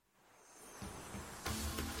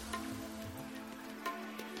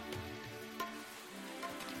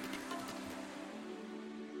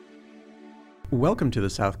Welcome to the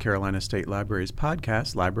South Carolina State Library's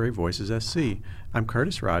podcast, Library Voices SC. I'm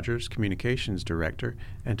Curtis Rogers, Communications Director,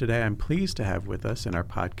 and today I'm pleased to have with us in our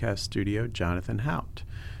podcast studio Jonathan Haupt.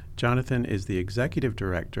 Jonathan is the Executive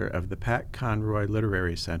Director of the Pat Conroy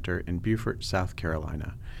Literary Center in Beaufort, South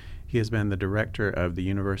Carolina. He has been the director of the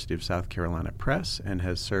University of South Carolina Press and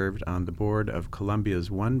has served on the board of Columbia's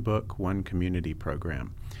One Book, One Community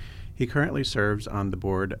program. He currently serves on the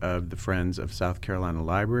board of the Friends of South Carolina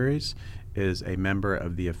Libraries, is a member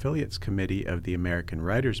of the Affiliates Committee of the American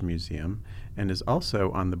Writers Museum, and is also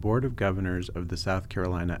on the Board of Governors of the South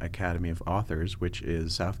Carolina Academy of Authors, which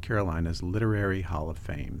is South Carolina's Literary Hall of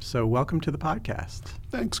Fame. So welcome to the podcast.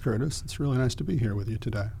 Thanks, Curtis. It's really nice to be here with you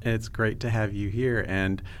today. It's great to have you here,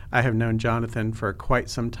 and I have known Jonathan for quite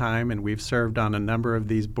some time, and we've served on a number of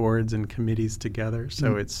these boards and committees together,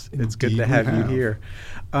 so it's good to have you here.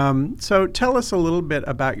 So tell us a little bit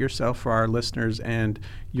about yourself for our listeners and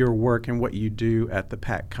your work and what you do at the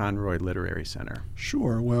Pat Conroy Literary Center.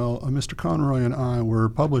 Sure. Well, Mr. Conroy and I were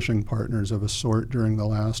publishing partners of a sort during the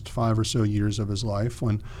last 5 or so years of his life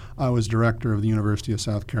when I was director of the University of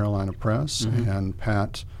South Carolina Press, and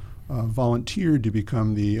Pat volunteered to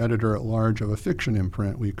become the editor-at-large of a fiction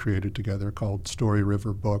imprint we created together called Story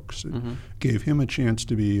River Books. It gave him a chance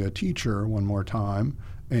to be a teacher one more time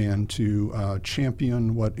and to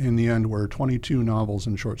champion what in the end were 22 novels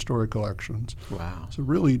and short story collections. Wow. It's a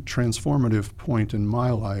really transformative point in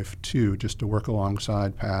my life, too, just to work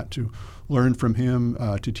alongside Pat, to learn from him,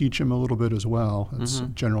 to teach him a little bit as well. It's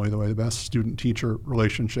generally the way the best student-teacher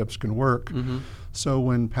relationships can work. So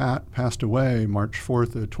when Pat passed away March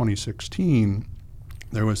 4th of 2016,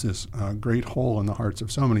 there was this great hole in the hearts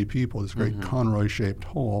of so many people, this great Conroy-shaped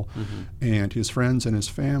hole, and his friends and his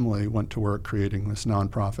family went to work creating this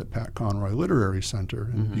nonprofit Pat Conroy Literary Center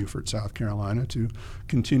in Beaufort, South Carolina, to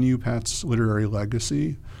continue Pat's literary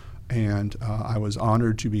legacy. And I was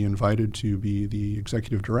honored to be invited to be the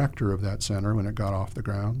executive director of that center when it got off the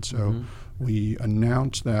ground. So we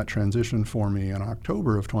announced that transition for me in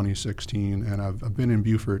October of 2016, and I've been in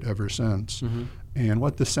Beaufort ever since. And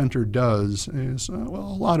what the center does is, a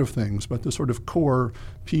lot of things, but the sort of core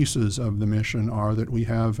pieces of the mission are that we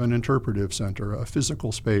have an interpretive center, a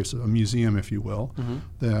physical space, a museum, if you will,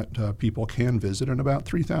 that people can visit. And about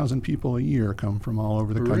 3,000 people a year come from all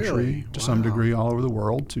over the country, to some degree all over the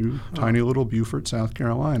world, to tiny little Beaufort, South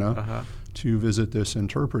Carolina, to visit this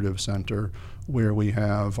interpretive center where we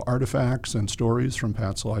have artifacts and stories from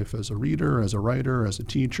Pat's life as a reader, as a writer, as a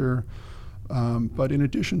teacher. But in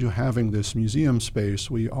addition to having this museum space,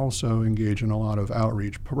 we also engage in a lot of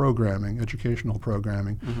outreach programming, educational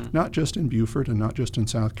programming, not just in Beaufort and not just in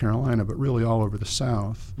South Carolina, but really all over the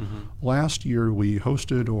South. Last year, we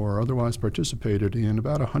hosted or otherwise participated in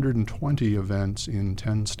about 120 events in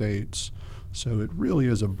 10 states. So it really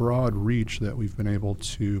is a broad reach that we've been able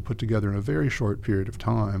to put together in a very short period of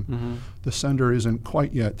time. The center isn't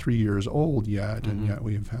quite yet 3 years old yet, and yet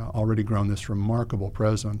we've already grown this remarkable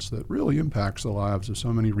presence that really impacts the lives of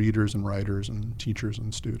so many readers and writers and teachers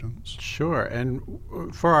and students. Sure. And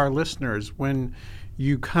for our listeners, when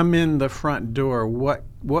you come in the front door, what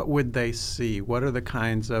would they see? What are the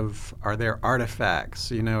kinds of, are there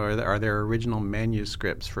artifacts, are there original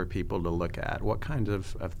manuscripts for people to look at? What kinds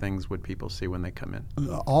of things would people see when they come in?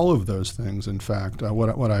 All of those things, in fact.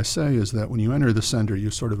 What I say is that when you enter the center, you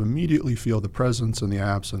sort of immediately feel the presence and the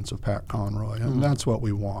absence of Pat Conroy, and that's what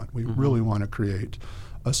we want. We really want to create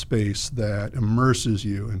a space that immerses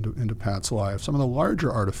you into Pat's life. Some of the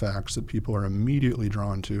larger artifacts that people are immediately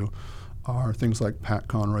drawn to are things like Pat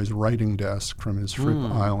Conroy's writing desk from his Fripp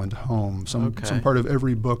Island home. Some part of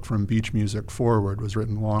every book from Beach Music forward was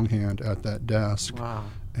written longhand at that desk. Wow.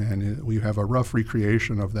 And we have a rough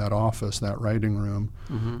recreation of that office, that writing room.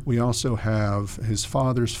 We also have his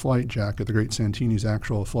father's flight jacket, the Great Santini's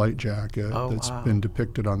actual flight jacket, that's been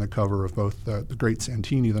depicted on the cover of both the Great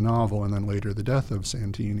Santini, the novel, and then later The Death of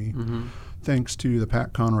Santini. Thanks to the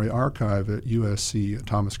Pat Conroy Archive at USC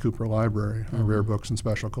Thomas Cooper Library, Rare Books and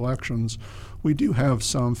Special Collections, we do have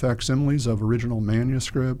some facsimiles of original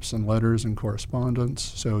manuscripts and letters and correspondence,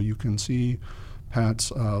 so you can see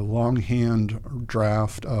Pat's longhand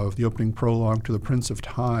draft of the opening prologue to The Prince of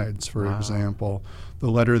Tides, for example, the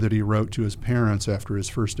letter that he wrote to his parents after his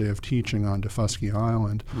first day of teaching on Defusky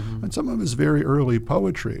Island, and some of his very early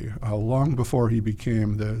poetry, long before he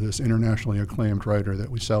became this internationally acclaimed writer that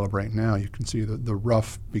we celebrate now. You can see the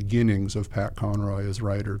rough beginnings of Pat Conroy as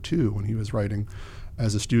writer, too, when he was writing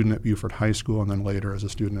as a student at Beaufort High School and then later as a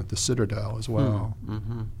student at the Citadel as well.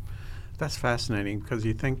 That's fascinating because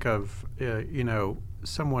you think of,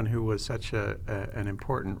 someone who was such an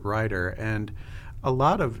important writer. And a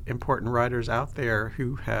lot of important writers out there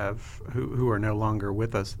who are no longer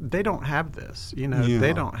with us, they don't have this.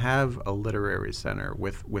 They don't have a literary center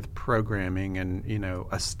with programming and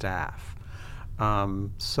a staff.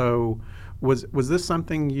 So was this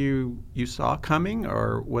something you saw coming,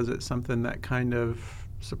 or was it something that kind of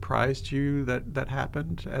surprised you that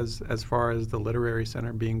happened as far as the literary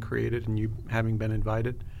center being created and you having been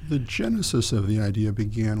invited? The genesis of the idea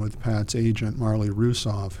began with Pat's agent, Marley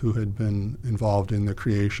Rusoff, who had been involved in the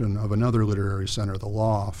creation of another literary center, the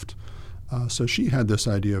Loft. So she had this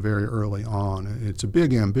idea very early on. It's a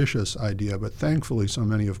big, ambitious idea, but thankfully so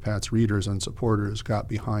many of Pat's readers and supporters got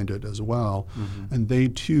behind it as well. Mm-hmm. And they,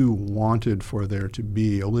 too, wanted for there to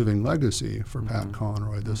be a living legacy for Pat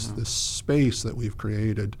Conroy, this space that we've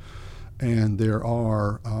created. And there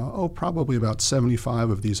are, probably about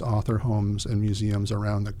 75 of these author homes and museums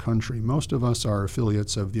around the country. Most of us are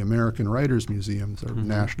affiliates of the American Writers Museum, the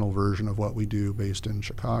national version of what we do based in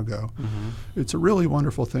Chicago. Mm-hmm. It's a really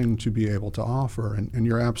wonderful thing to be able to offer, and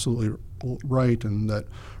you're absolutely right in that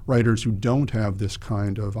writers who don't have this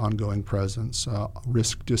kind of ongoing presence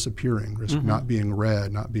risk disappearing, risk not being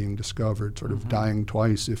read, not being discovered, sort of dying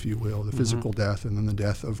twice, if you will, the physical death and then the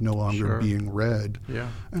death of no longer being read. Yeah.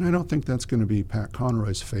 And I don't think that's going to be Pat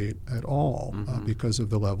Conroy's fate at all because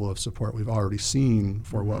of the level of support we've already seen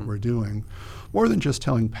for what we're doing. More than just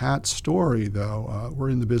telling Pat's story, though, we're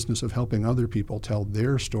in the business of helping other people tell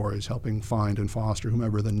their stories, helping find and foster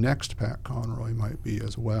whomever the next Pat Conroy might be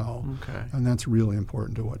as well. Okay. And that's really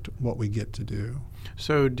important to what we get to do.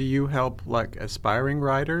 So do you help like aspiring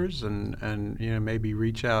writers and maybe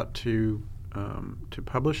reach out to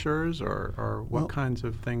publishers, or what kinds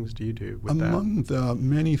of things do you do with that? Among the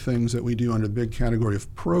many things that we do under the big category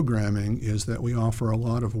of programming is that we offer a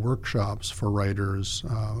lot of workshops for writers.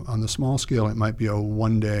 On the small scale, it might be a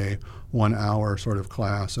one-day, 1 hour sort of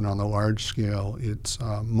class, and on the large scale, it's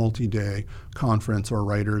a multi-day conference or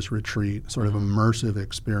writers retreat, sort of immersive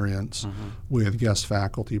experience with guest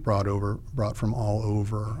faculty brought from all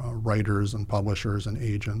over, writers and publishers and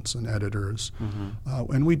agents and editors.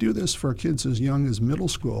 And we do this for kids as young as middle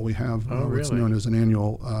school. We have what's known as an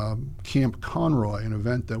annual Camp Conroy, an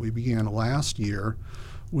event that we began last year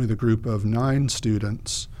with a group of 9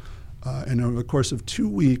 students. And over the course of 2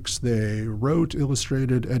 weeks, they wrote,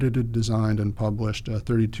 illustrated, edited, designed, and published a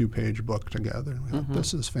 32-page book together. We thought,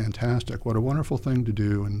 this is fantastic. What a wonderful thing to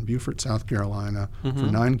do in Beaufort, South Carolina, for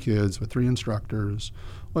 9 kids with 3 instructors.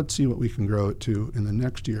 Let's see what we can grow it to in the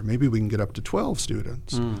next year. Maybe we can get up to 12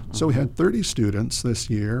 students. So we had 30 students this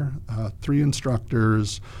year, 3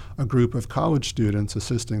 instructors, a group of college students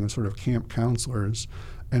assisting as sort of camp counselors.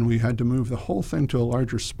 And we had to move the whole thing to a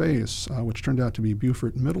larger space, which turned out to be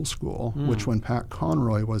Beaufort Middle School, which when Pat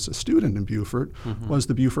Conroy was a student in Beaufort, was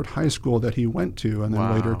the Beaufort High School that he went to and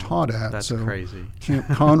then later taught at. That's crazy. Camp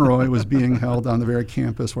Conroy was being held on the very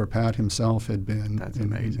campus where Pat himself had been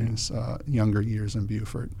in his younger years in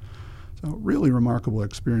Beaufort. So really remarkable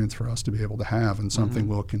experience for us to be able to have, and something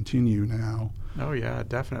we'll continue now. Oh, yeah,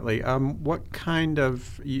 definitely. What kind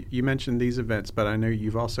of, you mentioned these events, but I know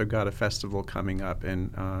you've also got a festival coming up,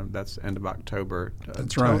 and that's end of October.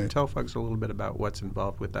 That's right. Tell folks a little bit about what's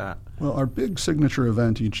involved with that. Well, our big signature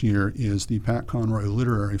event each year is the Pat Conroy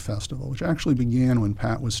Literary Festival, which actually began when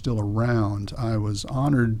Pat was still around. I was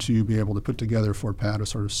honored to be able to put together for Pat a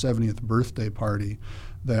sort of 70th birthday party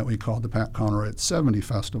that we called the Pat Conroy at 70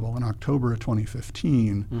 Festival in October of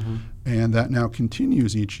 2015, and that now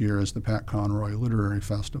continues each year as the Pat Conroy Literary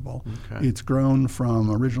Festival. Okay. It's grown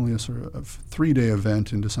from originally a sort of 3-day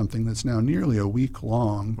event into something that's now nearly a week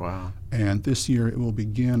long. Wow. And this year it will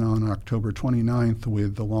begin on October 29th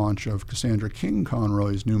with the launch of Cassandra King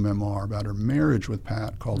Conroy's new memoir about her marriage with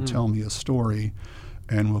Pat called Tell Me a Story,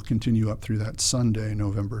 and will continue up through that Sunday,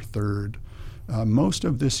 November 3rd. Most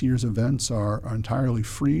of this year's events are entirely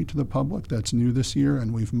free to the public. That's new this year,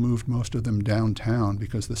 and we've moved most of them downtown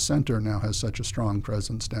because the center now has such a strong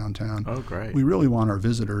presence downtown. Oh, great. We really want our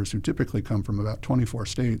visitors, who typically come from about 24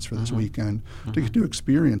 states for this weekend, to get to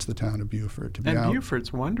experience the town of Beaufort, to be out.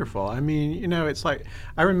 Beaufort's wonderful. I mean, it's like,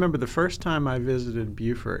 I remember the first time I visited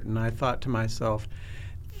Beaufort, and I thought to myself,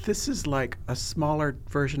 this is like a smaller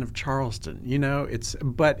version of Charleston,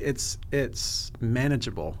 but it's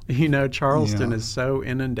manageable. Charleston is so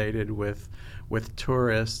inundated with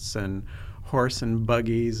tourists and horse and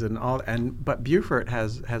buggies and all, but Beaufort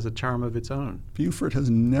has a charm of its own. Beaufort has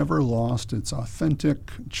never lost its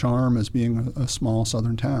authentic charm as being a small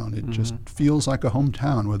southern town. It just feels like a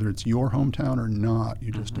hometown, whether it's your hometown or not.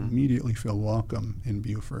 You just immediately feel welcome in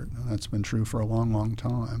Beaufort, and that's been true for a long, long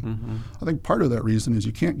time. I think part of that reason is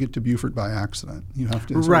you can't get to Beaufort by accident. You have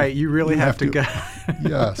to you really have to go.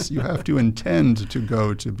 Yes, you have to intend to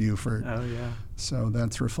go to Beaufort. Oh yeah. So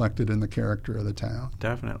that's reflected in the character of the town.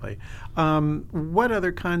 Definitely. What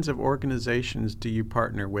other kinds of organizations do you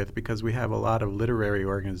partner with? Because we have a lot of literary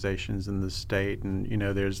organizations in the state, and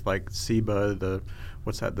there's like SEBA,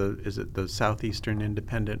 is it the Southeastern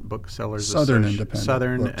Independent Booksellers Southern Independent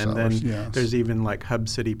Southern, Booksellers, and then yes. There's even like Hub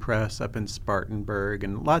City Press up in Spartanburg,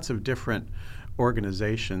 and lots of different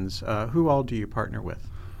organizations. Who all do you partner with?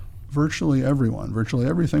 Virtually everyone. Virtually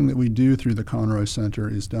everything that we do through the Conroy Center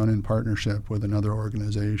is done in partnership with another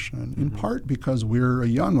organization, in part because we're a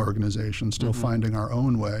young organization still finding our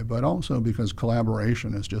own way, but also because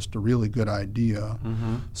collaboration is just a really good idea.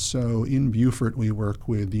 So in Beaufort, we work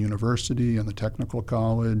with the university and the technical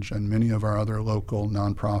college and many of our other local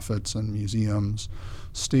nonprofits and museums.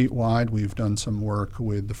 Statewide, we've done some work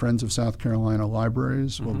with the Friends of South Carolina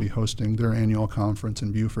Libraries. We'll be hosting their annual conference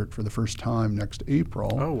in Beaufort for the first time next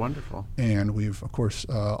April. Oh, wonderful. And we've, of course,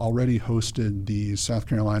 already hosted the South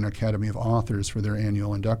Carolina Academy of Authors for their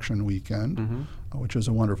annual induction weekend, which is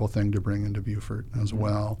a wonderful thing to bring into Beaufort as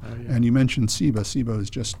well. Oh, yeah. And you mentioned SEBA. SEBA is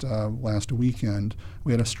just last weekend.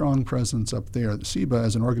 We had a strong presence up there. SEBA,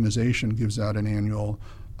 as an organization, gives out an annual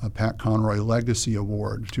Pat Conroy Legacy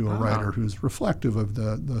Award to a writer who's reflective of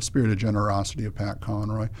the spirited generosity of Pat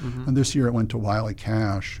Conroy. And this year it went to Wiley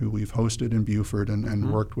Cash, who we've hosted in Beaufort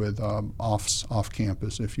and worked with off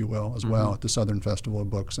campus, if you will, as well at the Southern Festival of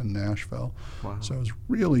Books in Nashville. Wow. So I was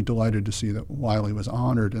really delighted to see that Wiley was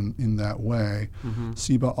honored in that way.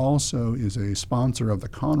 SEBA also is a sponsor of the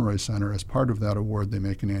Conroy Center. As part of that award, they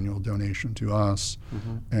make an annual donation to us.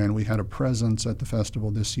 And we had a presence at the festival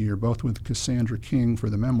this year, both with Cassandra King for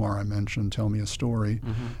the memoir I mentioned, Tell Me a Story,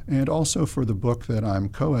 and also for the book that I'm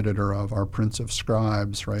co-editor of, Our Prince of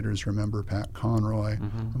Scribes, Writers Remember Pat Conroy.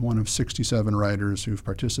 I'm one of 67 writers who've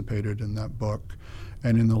participated in that book.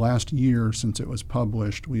 And in the last year since it was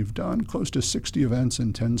published, we've done close to 60 events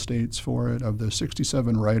in 10 states for it. Of the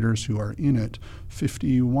 67 writers who are in it,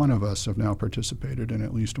 51 of us have now participated in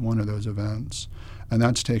at least one of those events. And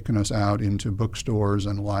that's taken us out into bookstores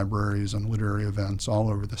and libraries and literary events all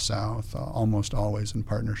over the South, almost always in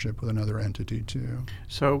partnership with another entity, too.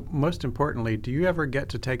 So, most importantly, do you ever get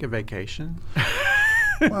to take a vacation?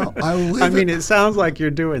 Well, it sounds like you're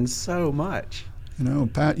doing so much.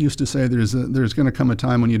 Pat used to say there's going to come a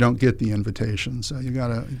time when you don't get the invitation, so you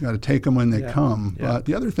gotta take them when they come. Yeah. But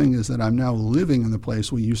the other thing is that I'm now living in the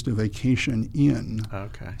place we used to vacation in.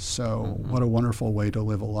 Okay. So what a wonderful way to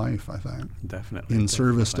live a life, I think. Definitely. In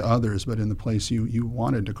service to others, but in the place you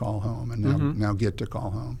wanted to call home and now get to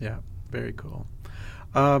call home. Yeah, very cool.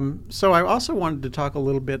 So I also wanted to talk a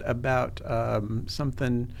little bit about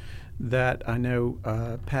something that I know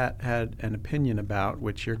Pat had an opinion about,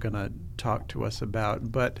 which you're going to talk to us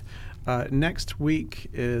about. But next week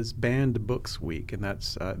is Banned Books Week, and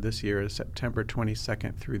that's this year is September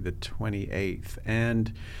 22nd through the 28th.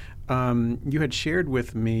 And you had shared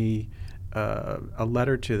with me a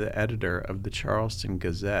letter to the editor of the Charleston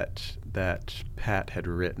Gazette that Pat had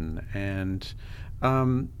written, and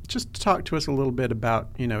just talk to us a little bit about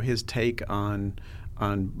his take on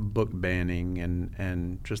book banning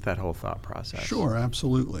and just that whole thought process. Sure,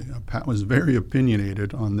 absolutely. Pat was very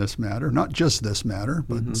opinionated on this matter, not just this matter,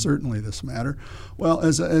 but certainly this matter. Well,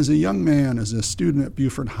 as a young man, as a student at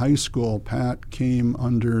Beaufort High School, Pat came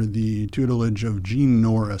under the tutelage of Gene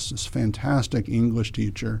Norris, this fantastic English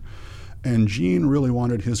teacher. And Gene really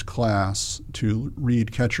wanted his class to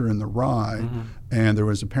read Catcher in the Rye, and there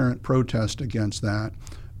was apparent protest against that.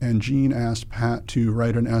 And Gene asked Pat to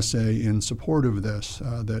write an essay in support of this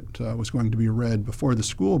that was going to be read before the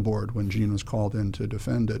school board when Gene was called in to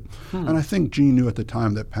defend it. And I think Gene knew at the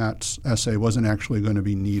time that Pat's essay wasn't actually going to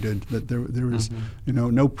be needed, that there was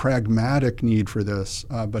no pragmatic need for this,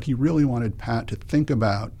 but he really wanted Pat to think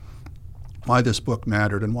about why this book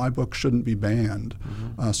mattered and why books shouldn't be banned.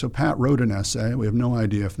 So Pat wrote an essay. We have no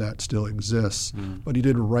idea if that still exists, but he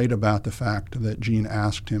did write about the fact that Gene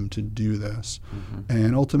asked him to do this.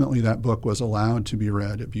 And ultimately that book was allowed to be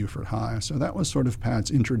read at Beaufort High. So that was sort of Pat's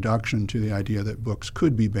introduction to the idea that books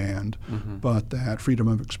could be banned, but that freedom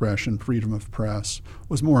of expression, freedom of press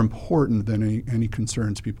was more important than any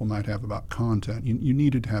concerns people might have about content. You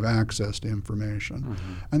needed to have access to information.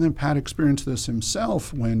 And then Pat experienced this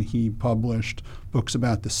himself when he published published books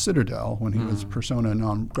about the Citadel when he was persona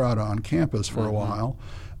non grata on campus for a while.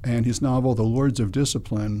 And his novel, The Lords of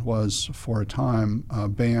Discipline, was for a time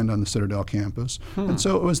banned on the Citadel campus. And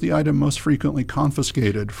so it was the item most frequently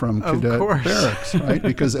confiscated from cadet barracks, right?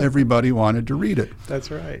 Because everybody wanted to read it. That's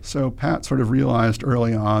right. So Pat sort of realized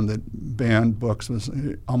early on that banned books was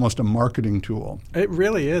almost a marketing tool. It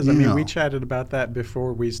really is. I mean, we chatted about that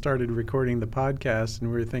before we started recording the podcast, and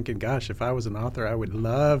we were thinking, gosh, if I was an author, I would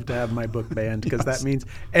love to have my book banned because that means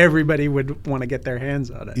everybody would want to get their hands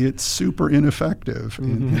on it. It's super ineffective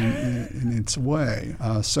in its way.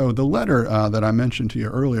 So the letter that I mentioned to you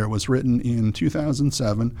earlier was written in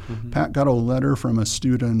 2007. Pat got a letter from a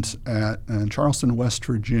student in Charleston, West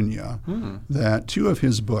Virginia, that two of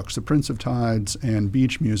his books, The Prince of Tides and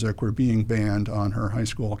Beach Music, were being banned on her high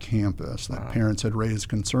school campus, that parents had raised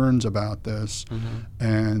concerns about this,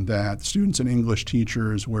 and that students and English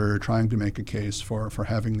teachers were trying to make a case for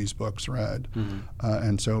having these books read.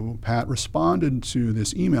 And so Pat responded to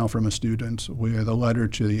this email from a student with a letter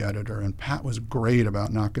to the editor, and Pat was great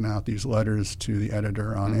about knocking out these letters to the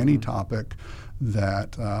editor on any topic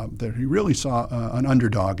that he really saw an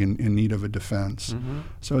underdog in need of a defense.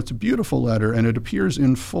 So it's a beautiful letter, and it appears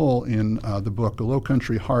in full in the book A Low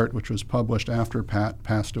Country Heart, which was published after Pat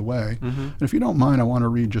passed away. And if you don't mind, I want to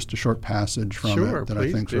read just a short passage from it that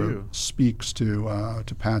I think sort of speaks to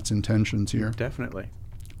Pat's intentions here. Definitely.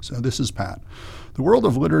 So this is Pat. The world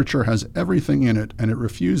of literature has everything in it, and it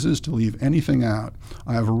refuses to leave anything out.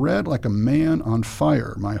 I have read like a man on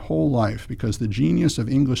fire my whole life because the genius of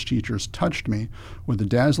English teachers touched me with the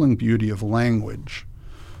dazzling beauty of language.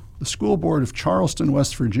 The school board of Charleston,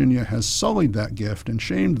 West Virginia has sullied that gift and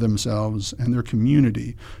shamed themselves and their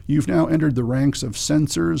community. You've now entered the ranks of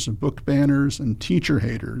censors, book banners, and teacher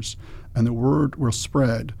haters, and the word will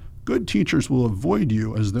spread. Good teachers will avoid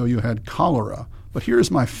you as though you had cholera. But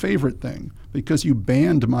here's my favorite thing. Because you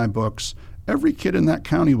banned my books, every kid in that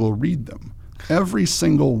county will read them. Every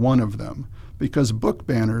single one of them. Because book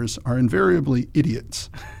banners are invariably idiots.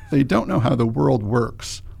 They don't know how the world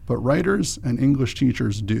works. But writers and English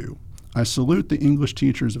teachers do. I salute the English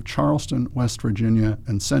teachers of Charleston, West Virginia,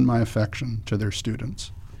 and send my affection to their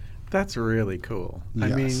students. That's really cool.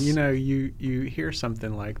 Yes. I mean, you know, you hear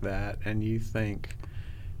something like that and you think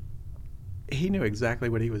he knew exactly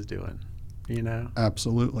what he was doing. You know?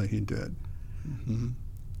 Absolutely, he did.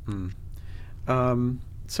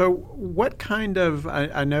 So what kind of,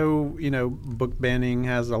 I know, you know, book banning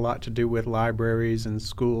has a lot to do with libraries and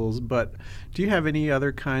schools, but do you have any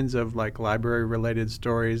other kinds of like library-related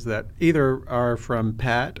stories that either are from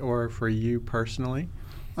Pat or for you personally?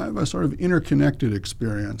 I have a sort of interconnected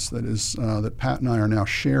experience that is that Pat and I are now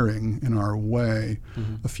sharing in our way.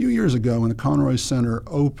 A few years ago when the Conroy Center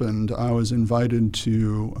opened, I was invited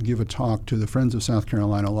to give a talk to the Friends of South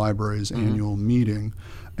Carolina Libraries annual meeting.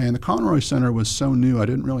 And the Conroy Center was so new, I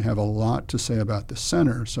didn't really have a lot to say about the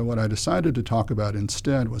center. So what I decided to talk about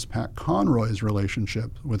instead was Pat Conroy's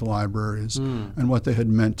relationship with libraries and what they had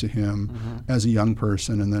meant to him as a young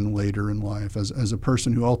person and then later in life as a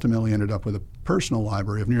person who ultimately ended up with a personal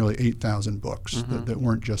library of nearly 8,000 books that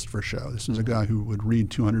weren't just for show. This is a guy who would read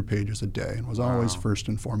 200 pages a day and was always first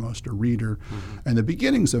and foremost a reader. And the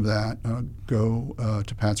beginnings of that go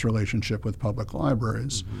to Pat's relationship with public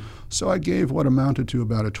libraries. So I gave what amounted to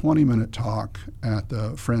about a 20-minute talk at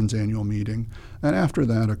the Friends annual meeting. And after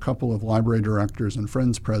that, a couple of library directors and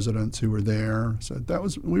Friends presidents who were there said,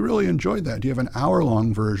 we really enjoyed that. Do you have an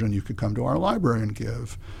hour-long version you could come to our library and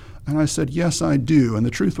give? And I said, yes, I do. And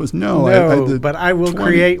the truth was, no. But I will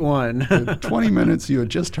create one. The 20 minutes you had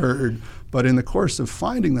just heard. But in the course of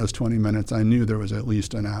finding those 20 minutes, I knew there was at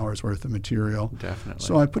least an hour's worth of material. Definitely.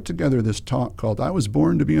 So I put together this talk called I Was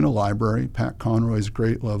Born to Be in a Library, Pat Conroy's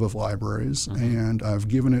great love of libraries. And I've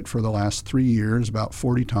given it for the last 3 years, about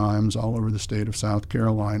 40 times all over the state of South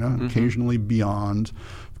Carolina, occasionally beyond.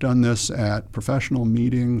 I've done this at professional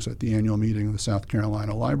meetings, at the annual meeting of the South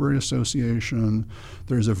Carolina Library Association.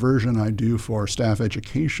 There's a version I do for Staff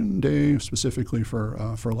Education Day, specifically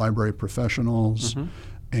for library professionals.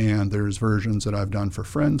 And there's versions that I've done for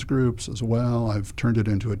friends groups as well. I've turned it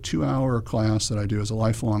into a 2-hour class that I do as a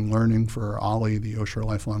lifelong learning for OLLI, the Osher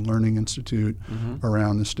Lifelong Learning Institute,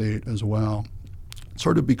 around the state as well. It's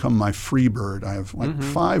sort of become my free bird. I have like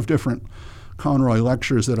 5 different Conroy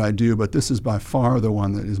lectures that I do, but this is by far the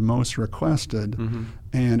one that is most requested.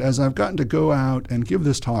 And as I've gotten to go out and give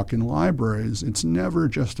this talk in libraries, it's never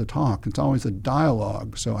just a talk. It's always a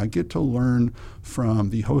dialogue. So I get to learn from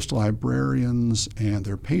the host librarians and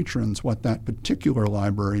their patrons what that particular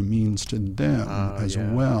library means to them as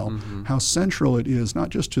well, how central it is not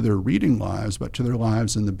just to their reading lives, but to their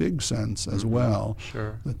lives in the big sense as well.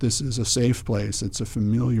 Sure. That this is a safe place, it's a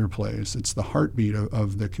familiar place, it's the heartbeat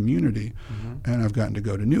of the community. And I've gotten to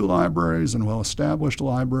go to new libraries and well-established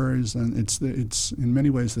libraries, and it's in many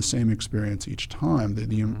ways the same experience each time.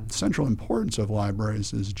 The central importance of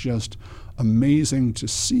libraries is just amazing to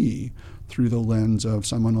see through the lens of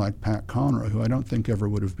someone like Pat Conroy, who I don't think ever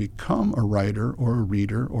would have become a writer or a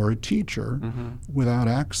reader or a teacher without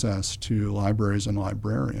access to libraries and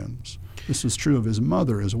librarians. This was true of his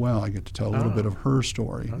mother as well. I get to tell a little bit of her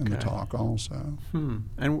story in the talk also.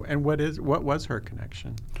 And what was her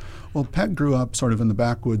connection? Well, Pat grew up sort of in the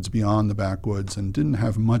backwoods beyond the backwoods and didn't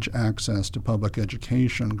have much access to public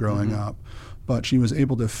education growing up. But she was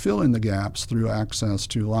able to fill in the gaps through access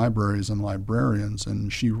to libraries and librarians,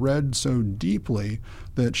 and she read so deeply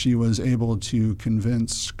that she was able to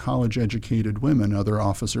convince college-educated women, other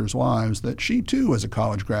officers' wives, that she too was a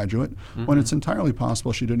college graduate, when it's entirely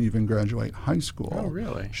possible she didn't even graduate high school. Oh,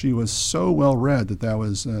 really? She was so well read that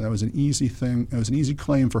was an easy thing. It was an easy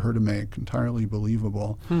claim for her to make, entirely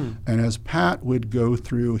believable. And as Pat would go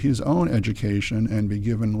through his own education and be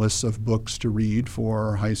given lists of books to read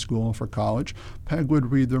for high school, for college, Peg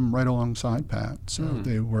would read them right alongside Pat. So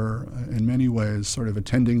they were, in many ways, sort of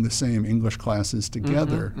attending the same English classes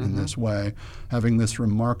together in this way, having this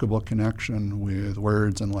remarkable connection with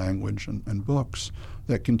words and language and books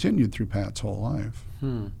that continued through Pat's whole life. I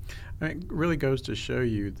mean, it really goes to show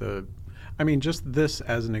you just this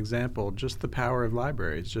as an example, just the power of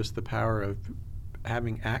libraries, just the power of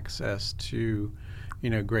having access to,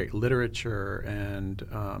 great literature and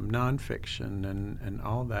nonfiction and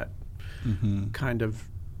all that kind of,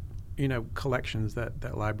 collections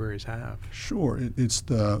that libraries have. Sure. It's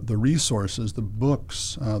the resources, the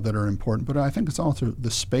books that are important, but I think it's also the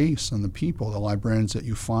space and the people, the librarians that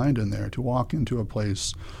you find in there. To walk into a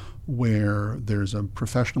place where there's a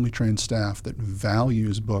professionally trained staff that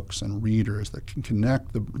values books and readers, that can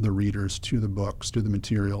connect the readers to the books, to the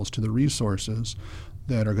materials, to the resources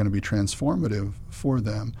that are going to be transformative for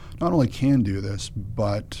them, not only can do this,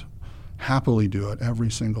 but happily do it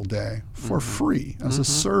every single day for free as a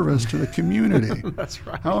service to the community. That's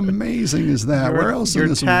right. How amazing is that? Where else in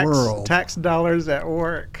this world? Tax dollars at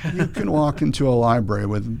work. You can walk into a library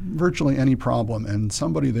with virtually any problem, and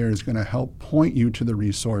somebody there is going to help point you to the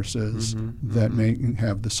resources that may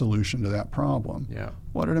have the solution to that problem. Yeah.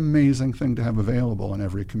 What an amazing thing to have available in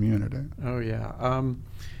every community. Oh, yeah.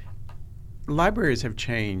 Libraries have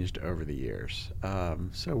changed over the years.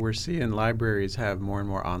 So we're seeing libraries have more and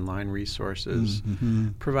more online resources,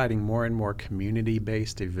 providing more and more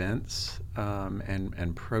community-based events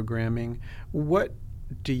and programming. What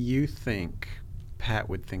do you think Pat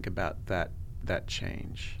would think about that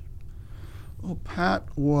change? Well, Pat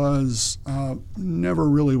was never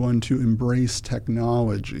really one to embrace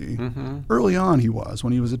technology. Early on he was.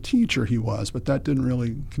 When he was a teacher he was, but that didn't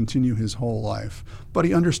really continue his whole life. But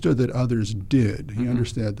he understood that others did. He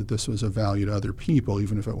understood that this was of value to other people,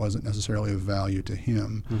 even if it wasn't necessarily of value to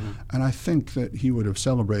him. And I think that he would have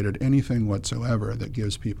celebrated anything whatsoever that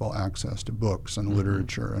gives people access to books and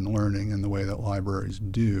literature and learning in the way that libraries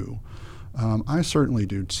do. I certainly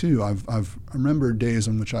do too. I've remembered days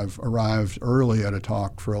in which I've arrived early at a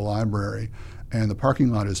talk for a library, and the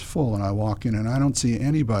parking lot is full, and I walk in and I don't see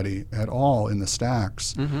anybody at all in the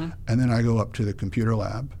stacks. And then I go up to the computer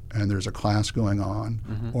lab, and there's a class going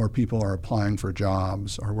on, or people are applying for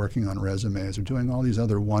jobs, or working on resumes, or doing all these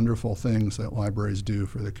other wonderful things that libraries do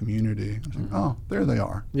for the community. I think, oh, there they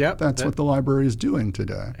are. Yep, that's what the library is doing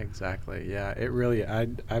today. Exactly. Yeah, it really.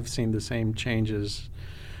 I've seen the same changes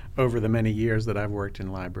over the many years that I've worked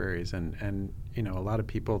in libraries, and a lot of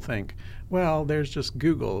people think, well, there's just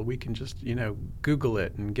Google. We can just Google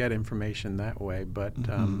it and get information that way. But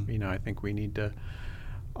I think we need to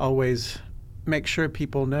always make sure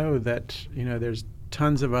people know that there's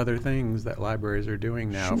tons of other things that libraries are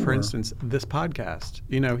doing now. Sure. For instance, this podcast.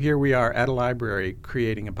 Here we are at a library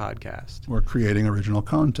creating a podcast. We're creating original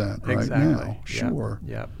content right now. Exactly. Sure.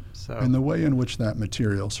 Yep. So, and the way in which that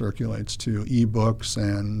material circulates to e-books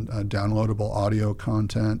and downloadable audio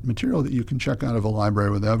content, material that you can check out of a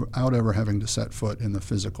library without ever having to set foot in the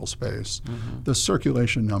physical space. The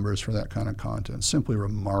circulation numbers for that kind of content, simply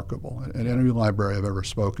remarkable. At any library I've ever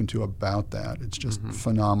spoken to about that, it's just a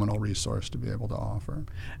phenomenal resource to be able to offer.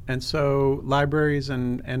 And so libraries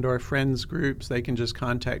and or friends groups, they can just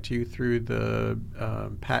contact you through the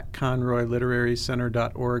Pat Conroy Literary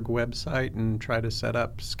Center.org website and try to set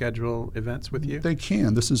up, schedule events with you? They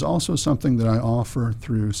can. This is also something that I offer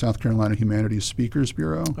through South Carolina Humanities Speakers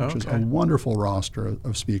Bureau, which is a wonderful roster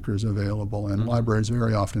of speakers available, and libraries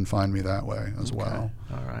very often find me that way as well.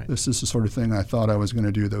 All right. This is the sort of thing I thought I was going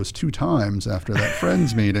to do those 2 times after that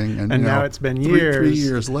Friends meeting, and now it's been years. 3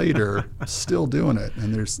 years later, still doing it,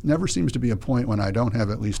 and there's never seems to be a point when I don't have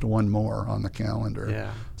at least one more on the calendar.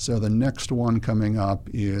 Yeah. So the next one coming up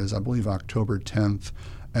is, I believe, October 10th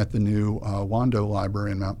at the new Wando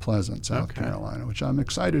Library in Mount Pleasant, South Carolina, which I'm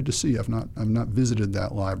excited to see. I've not visited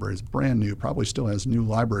that library. It's brand new, probably still has new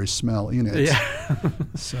library smell in it. Yeah.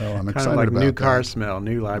 So I'm excited kind of like about new that. car smell,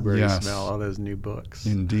 new library smell, all those new books.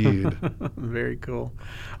 Indeed. Very cool.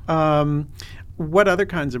 What other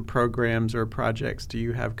kinds of programs or projects do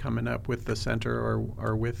you have coming up with the center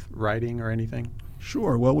or with writing or anything?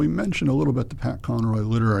 Sure. Well, we mentioned a little bit the Pat Conroy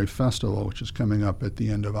Literary Festival, which is coming up at the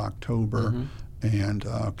end of October. And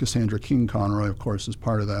Cassandra King Conroy, of course, is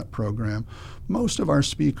part of that program. Most of our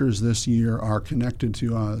speakers this year are connected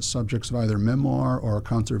to subjects of either memoir or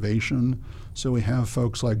conservation. So we have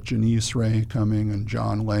folks like Janice Ray coming, and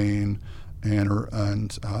John Lane, and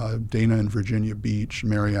Dana and Virginia Beach,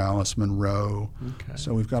 Mary Alice Monroe.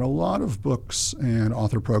 So we've got a lot of books and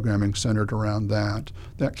author programming centered around that.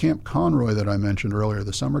 That Camp Conroy that I mentioned earlier,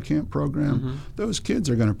 the summer camp program, those kids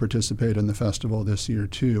are going to participate in the festival this year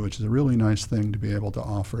too, which is a really nice thing to be able to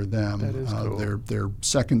offer them. That is cool. Their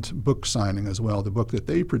second book signing as well, the book that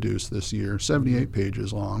they produced this year, 78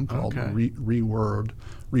 pages long, called Reworld,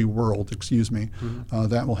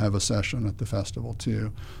 that will have a session at the festival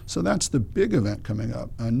too. So that's the big event coming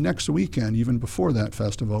up. Next weekend, even before that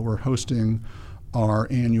festival, we're hosting our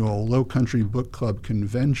annual Low Country Book Club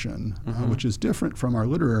convention, which is different from our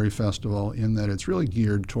literary festival in that it's really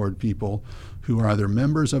geared toward people who are either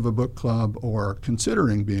members of a book club or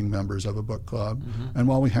considering being members of a book club. And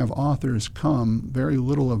while we have authors come, very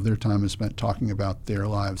little of their time is spent talking about their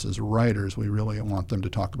lives as writers. We really want them to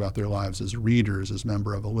talk about their lives as readers, as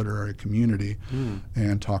member of a literary community,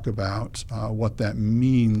 and talk about what that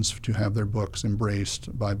means to have their books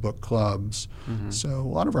embraced by book clubs. So a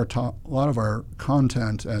lot of our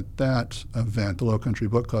content at that event, the Low Country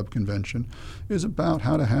Book Club convention, is about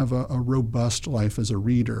how to have a robust life as a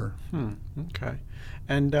reader. Okay.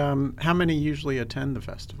 And how many usually attend the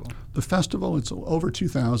festival? The festival, it's over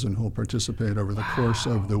 2,000 who will participate over the course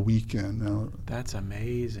of the weekend. Now, that's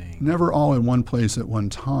amazing. Never all in one place at one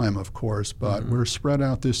time, of course, but we're spread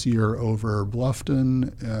out this year over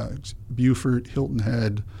Bluffton, Beaufort, Hilton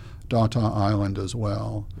Head, Daughtah Island as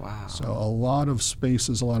well. Wow. So a lot of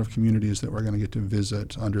spaces, a lot of communities that we're going to get to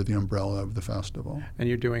visit under the umbrella of the festival. And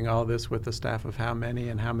you're doing all this with a staff of how many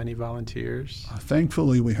and how many volunteers?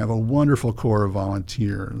 Thankfully, we have a wonderful core of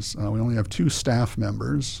volunteers. We only have 2 staff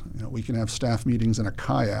members. We can have staff meetings in a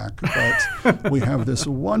kayak, but we have this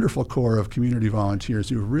wonderful core of community volunteers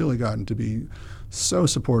who've really gotten to be so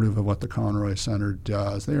supportive of what the Conroy Center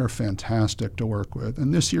does. They are fantastic to work with.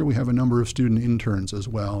 And this year we have a number of student interns as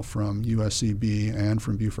well from USCB and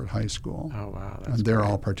from Beaufort High School. Oh, wow. That's and they're great.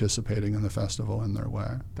 all participating in the festival in their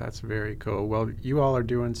way. That's very cool. Well, you all are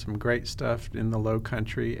doing some great stuff in the Low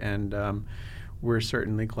Country, and we're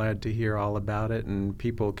certainly glad to hear all about it. And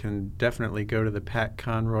people can definitely go to the Pat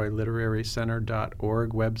Conroy Literary Center.org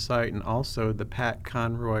website and also the Pat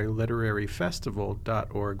Conroy Literary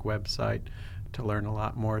Festival.org website to learn a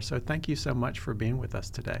lot more. So thank you so much for being with us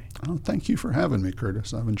today. Oh, thank you for having me,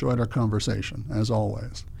 Curtis. I've enjoyed our conversation, as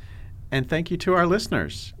always. And thank you to our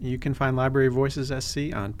listeners. You can find Library Voices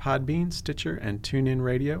SC on Podbean, Stitcher, and TuneIn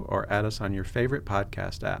Radio, or add us on your favorite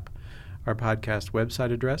podcast app. Our podcast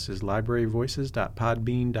website address is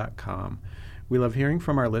libraryvoices.podbean.com. We love hearing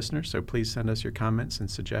from our listeners, so please send us your comments and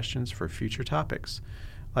suggestions for future topics.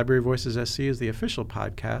 Library Voices SC is the official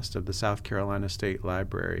podcast of the South Carolina State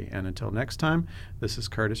Library. And until next time, this is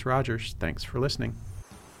Curtis Rogers. Thanks for listening.